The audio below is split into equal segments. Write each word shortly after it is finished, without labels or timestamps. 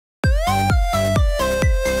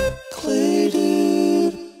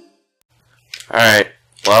Alright,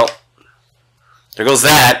 well, there goes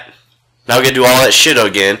that. Now we gotta do all that shit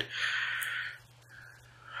again.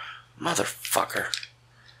 Motherfucker.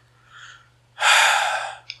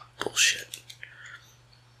 Bullshit.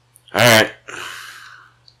 Alright.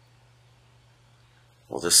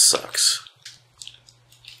 Well, this sucks.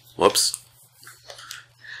 Whoops.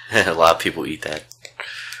 A lot of people eat that.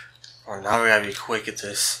 Well, now we gotta be quick at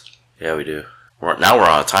this. Yeah, we do. Now we're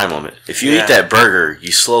on a time limit. If you eat that burger,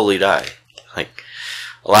 you slowly die. Like,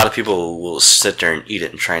 a lot of people will sit there and eat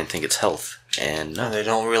it and try and think it's health. And no. And they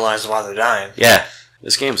don't realize why they're dying. Yeah.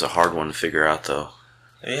 This game's a hard one to figure out, though.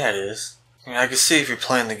 Yeah, it is. I mean, I can see if you're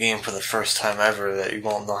playing the game for the first time ever that you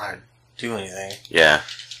won't know how to do anything. Yeah.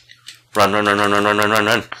 Run, run, run, run, run, run, run, run,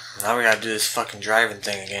 run. Now we gotta do this fucking driving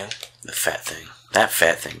thing again. The fat thing. That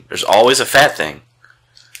fat thing. There's always a fat thing.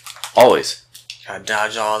 Always. Gotta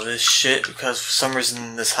dodge all this shit because for some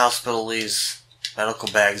reason this hospital leaves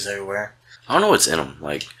medical bags everywhere. I don't know what's in them.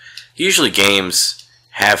 Like, usually games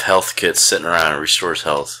have health kits sitting around and restores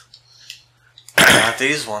health. Not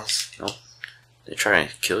these ones. No. They try and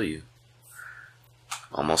kill you.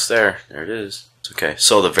 Almost there. There it is. Okay,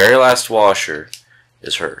 so the very last washer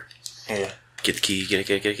is her. Yeah. Get the key. Get it,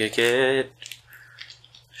 get it, get it, get it, get it.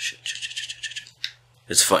 Shit, shit, shit, shit, shit, shit.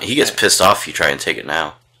 It's fun. He gets pissed off if you try and take it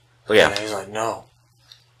now. Look at him. Yeah, he's like, no.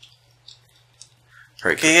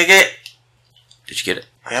 Hurry. Get. Did you get it?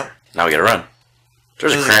 Yep. Now we gotta run.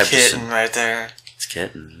 There's a crab. Kitten right there. It's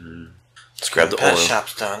kitten. Let's grab the pet oil.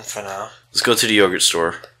 shop's done for now. Let's go to the yogurt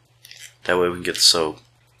store. That way we can get the soap.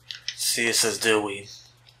 See, it says dillweed.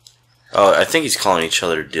 Oh, I think he's calling each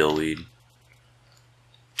other dillweed.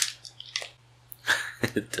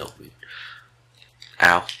 Dillweed.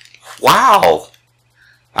 Ow. Wow!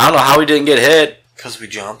 I don't know how we didn't get hit. Because we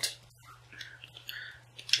jumped.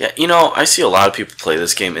 Yeah, you know, I see a lot of people play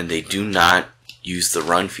this game and they do not use the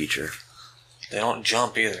run feature. They don't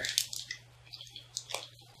jump either.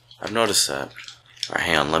 I've noticed that. Alright,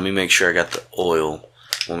 hang on. Let me make sure I got the oil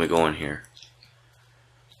when we go in here.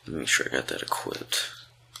 Let me make sure I got that equipped.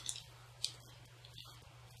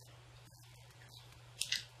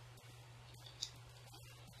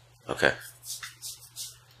 Okay.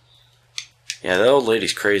 Yeah, that old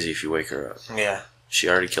lady's crazy if you wake her up. Yeah. She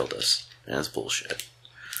already killed us. And that's bullshit.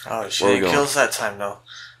 Oh, she didn't kill us that time, though.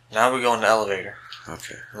 Now we go in the elevator.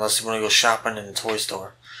 Okay. Unless you want to go shopping in the toy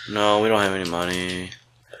store. No, we don't have any money.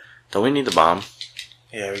 Don't we need the bomb?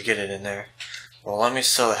 Yeah, we get it in there. Well, let me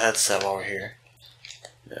sell the headset while we're here.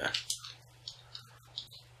 Yeah.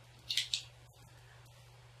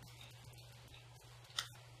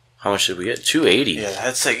 How much did we get? $280. Yeah, the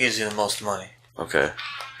headset gives you the most money. Okay.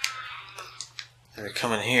 They're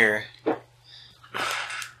coming here.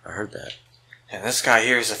 I heard that. And this guy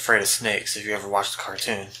here is afraid of snakes, if you ever watched the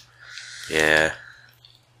cartoon. Yeah.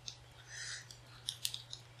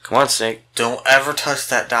 Come on, Snake. Don't ever touch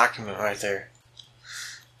that document right there.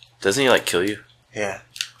 Doesn't he, like, kill you? Yeah.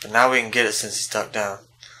 But now we can get it since he's stuck down.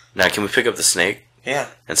 Now, can we pick up the snake? Yeah.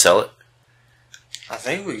 And sell it? I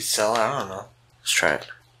think we can sell it. I don't know. Let's try it.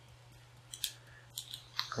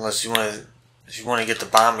 Unless you want to... If you want to get the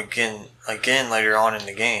bomb again later on in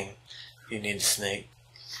the game, you need a snake.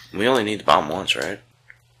 We only need the bomb once, right?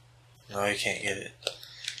 No, you can't get it.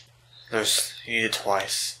 You need it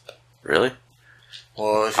twice. Really?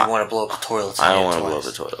 Well, if you want to blow up the toilet, I don't want to blow up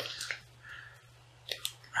the toilet.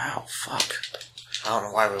 Ow, fuck. I don't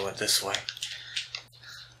know why we went this way.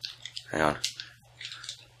 Hang on.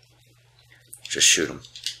 Just shoot him.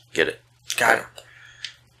 Get it. Got it.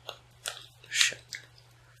 Shit.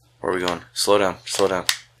 Where are we going? Slow down. Slow down.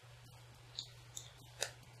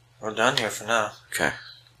 We're done here for now. Okay.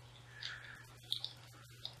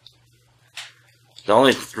 The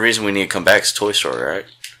only reason we need to come back is toy store, right?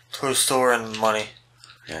 Toy store and money.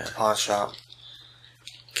 Yeah. Pawn shop.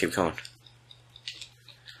 Keep going.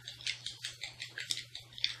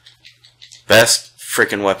 Best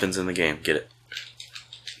freaking weapons in the game. Get it.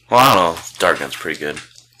 Well, I don't know. Dart gun's pretty good.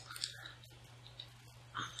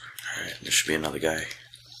 Alright, there should be another guy.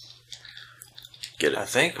 Get it. I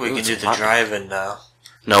think we can do the drive-in now.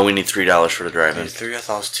 No, we need $3 for the drive-in. $3? I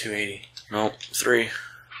thought it was $2.80. No, $3.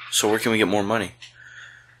 So where can we get more money?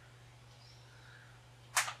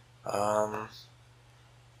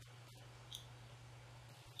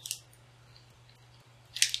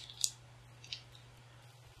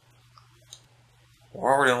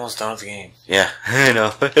 We're already almost done with the game. Yeah, I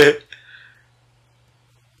know.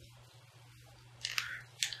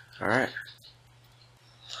 Alright.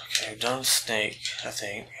 Okay, done with snake, I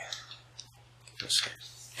think. Let's see.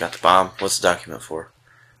 Got the bomb. What's the document for?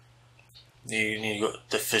 You need to go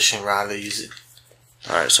the fishing rod to use it.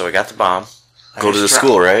 Alright, so I got the bomb. Go to the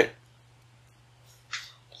school, right?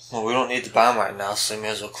 Well, we don't need the bomb right now, so you may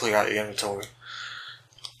as well clear out your inventory.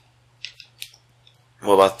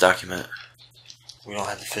 What about the document? We don't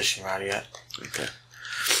have the fishing rod yet. Okay.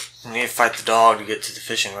 We need to fight the dog to get to the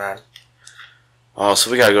fishing rod. Oh,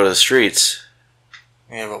 so we gotta go to the streets.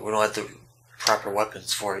 Yeah, but we don't have the proper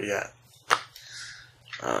weapons for it yet.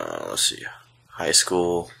 Let's see. High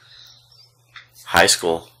school. High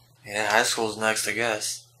school. Yeah, high school's next, I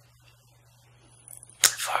guess.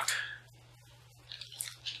 Fuck.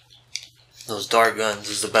 Those dart guns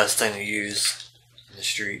is the best thing to use in the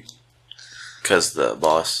street. Cause the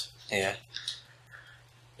boss. Yeah.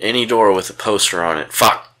 Any door with a poster on it.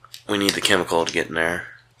 Fuck! We need the chemical to get in there.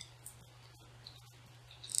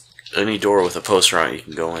 Any door with a poster on it, you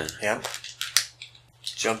can go in. Yep.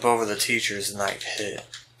 Jump over the teachers and not get hit.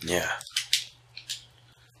 Yeah.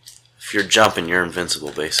 If you're jumping, you're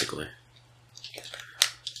invincible, basically.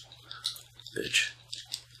 Bitch.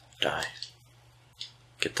 Die.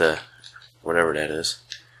 Get the... whatever that is.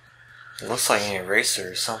 It looks like an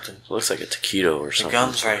eraser or something. It looks like a taquito or something. The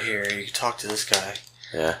gun's right here. You can talk to this guy.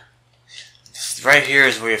 Yeah. Right here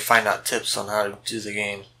is where you find out tips on how to do the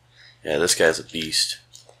game. Yeah, this guy's a beast.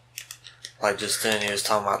 Like just then, he was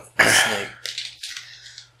talking about the snake.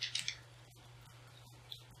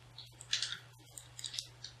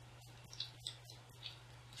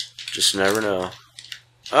 Just never know.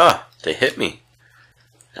 Ah! They hit me.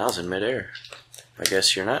 I was in midair. I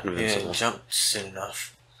guess you're not You invincible. didn't jump soon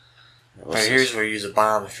enough. What's Right this? here's where you use a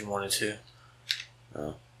bomb if you wanted to.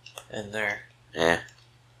 Oh. In there. Eh.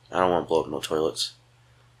 I don't want to blow up no toilets.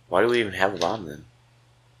 Why do we even have a bomb then?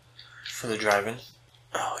 For the driving.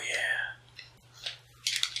 Oh yeah.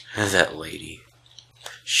 That lady.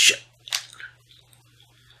 Shit.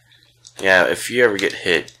 Yeah, if you ever get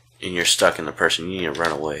hit and you're stuck in the person, you need to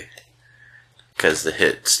run away. Because the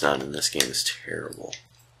hit stun in this game is terrible.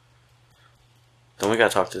 Don't we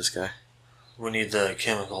gotta talk to this guy? We need the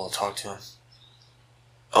chemical to talk to him.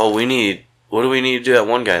 Oh, we need... what do we need to do that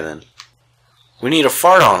one guy then? We need a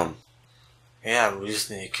fart on him. Yeah, we just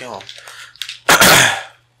need to kill him.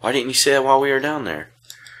 Why didn't you say that while we were down there?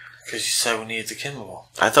 Because you said we needed the chemical.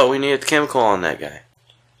 I thought we needed the chemical on that guy.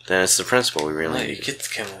 Then it's the principal we really No, you need. get the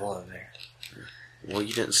chemical in there. Well,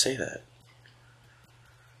 you didn't say that.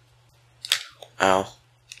 Ow.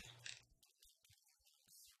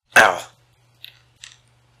 Ow.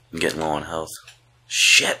 I'm getting low on health.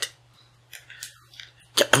 Shit.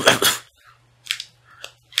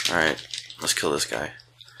 Alright, let's kill this guy.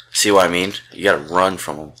 See what I mean? You gotta run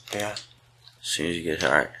from him. Yeah. As soon as you get hit.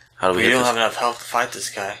 Alright, how do we We hit don't this? have enough health to fight this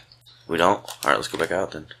guy. We don't? Alright, let's go back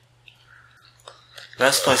out then.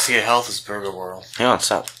 Best place to get health is Burger World. Hang on,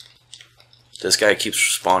 stop. This guy keeps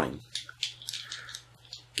respawning.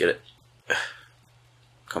 Get it.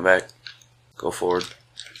 Come back. Go forward.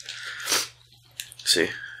 See?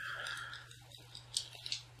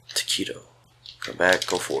 Taquito. Come back,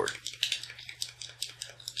 go forward.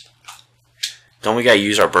 Don't we gotta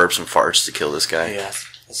use our burps and farts to kill this guy? Yeah,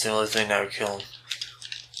 that's the only thing that would kill him.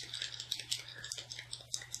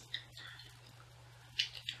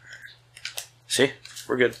 See?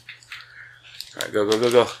 We're good. Alright, go, go,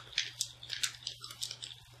 go, go.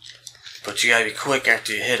 But you gotta be quick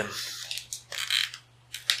after you hit him.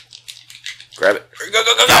 Grab it. Go, go,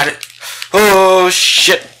 go, go! Got it. Oh,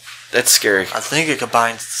 shit! That's scary. I think it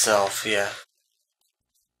combines itself, yeah.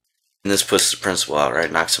 And this puts the principal out,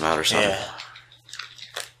 right? Knocks him out or something. Yeah.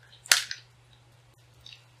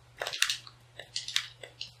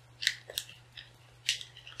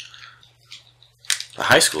 The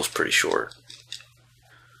high school's pretty short.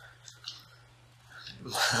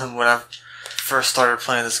 When I first started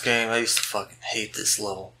playing this game, I used to fucking hate this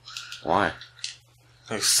level. Why?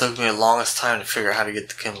 It took me the longest time to figure out how to get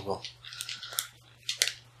the chemical.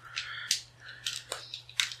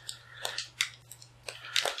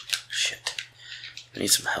 Shit. I need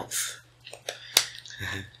some health.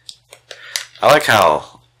 I like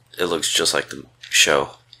how it looks just like the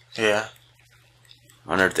show. Yeah. I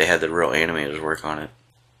wonder if they had the real animators work on it.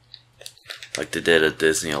 Like they did at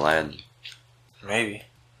Disney Aladdin. Maybe.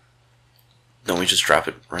 Don't we just drop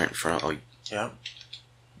it right in front? Oh, Yep.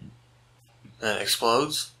 Then it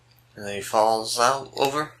explodes. And then he falls out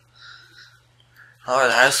over.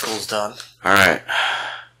 Alright, high school's done. alright.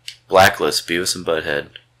 Blacklist, Beavis and Butthead.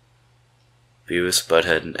 Beavis,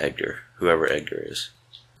 Butthead, and Edgar. Whoever Edgar is.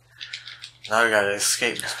 Now we gotta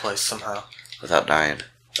escape this place somehow. Without dying.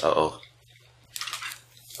 Uh-oh.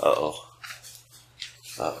 Uh-oh.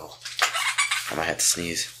 Uh-oh. I might have to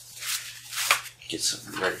sneeze. Get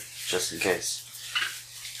something ready, just in case.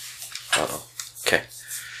 Uh-oh. Okay.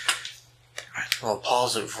 Well,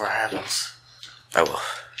 pause it before it happens. I will.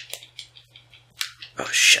 Oh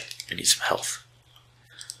shit, I need some health.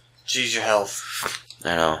 Choose your health.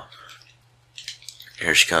 I know.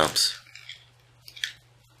 Here she comes.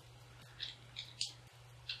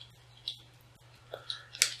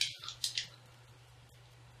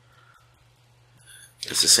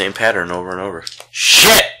 It's the same pattern over and over.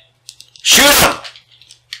 Shit! Shoot him!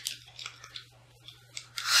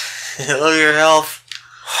 Look at your health.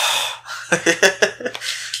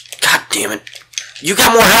 God damn it. You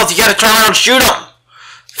got more health, you gotta turn around and shoot him!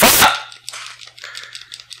 Fuck!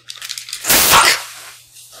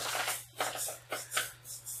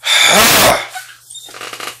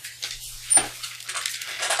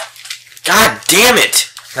 God damn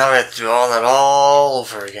it! Now we have to do all that all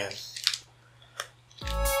over again.